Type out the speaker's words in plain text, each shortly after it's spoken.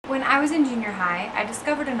I was in junior high, I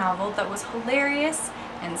discovered a novel that was hilarious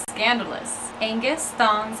and scandalous. Angus,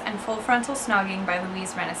 Thongs, and Frontal Snogging by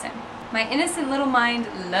Louise Rennison. My innocent little mind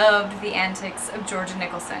loved the antics of Georgia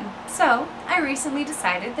Nicholson, so I recently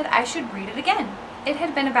decided that I should read it again. It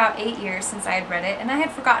had been about 8 years since I had read it, and I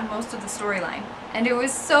had forgotten most of the storyline. And it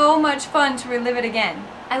was so much fun to relive it again.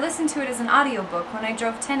 I listened to it as an audiobook when I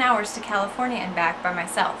drove 10 hours to California and back by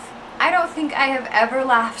myself. I don't think I have ever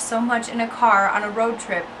laughed so much in a car on a road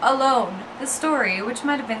trip, alone. The story, which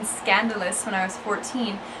might have been scandalous when I was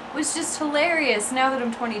 14, was just hilarious now that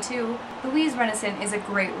I'm 22. Louise Rennison is a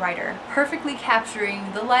great writer, perfectly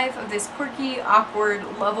capturing the life of this quirky,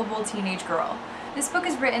 awkward, lovable teenage girl. This book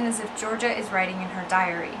is written as if Georgia is writing in her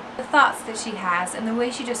diary. The thoughts that she has and the way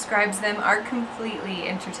she describes them are completely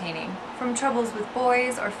entertaining. From troubles with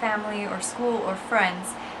boys or family or school or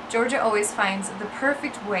friends, Georgia always finds the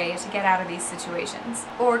perfect way to get out of these situations,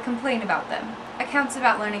 or complain about them. Accounts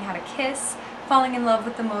about learning how to kiss, falling in love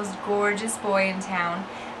with the most gorgeous boy in town,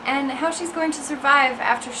 and how she's going to survive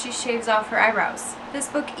after she shaves off her eyebrows. This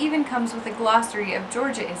book even comes with a glossary of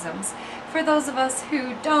Georgia-isms for those of us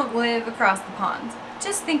who don't live across the pond.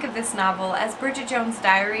 Just think of this novel as Bridget Jones'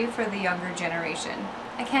 diary for the younger generation.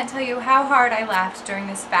 I can't tell you how hard I laughed during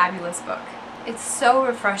this fabulous book. It's so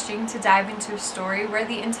refreshing to dive into a story where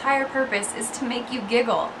the entire purpose is to make you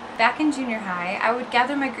giggle. Back in junior high, I would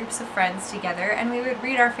gather my groups of friends together and we would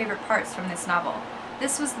read our favorite parts from this novel.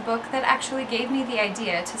 This was the book that actually gave me the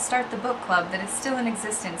idea to start the book club that is still in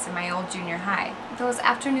existence in my old junior high. Those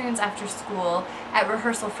afternoons after school at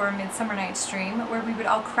rehearsal for A Midsummer Night's Dream, where we would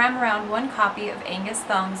all cram around one copy of Angus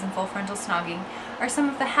Thongs and Frontal Snogging, are some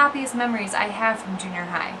of the happiest memories I have from junior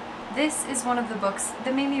high. This is one of the books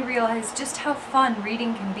that made me realize just how fun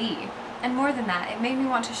reading can be. And more than that, it made me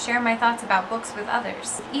want to share my thoughts about books with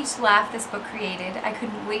others. With each laugh this book created, I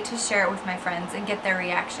couldn't wait to share it with my friends and get their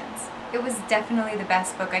reactions. It was definitely the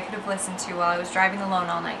best book I could have listened to while I was driving alone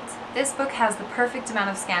all night. This book has the perfect amount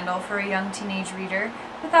of scandal for a young teenage reader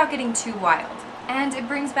without getting too wild. And it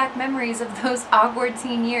brings back memories of those awkward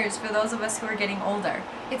teen years for those of us who are getting older.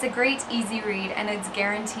 It's a great, easy read, and it's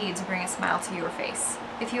guaranteed to bring a smile to your face.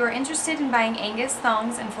 If you are interested in buying Angus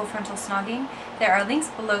Thongs and Frontal Snogging, there are links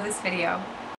below this video.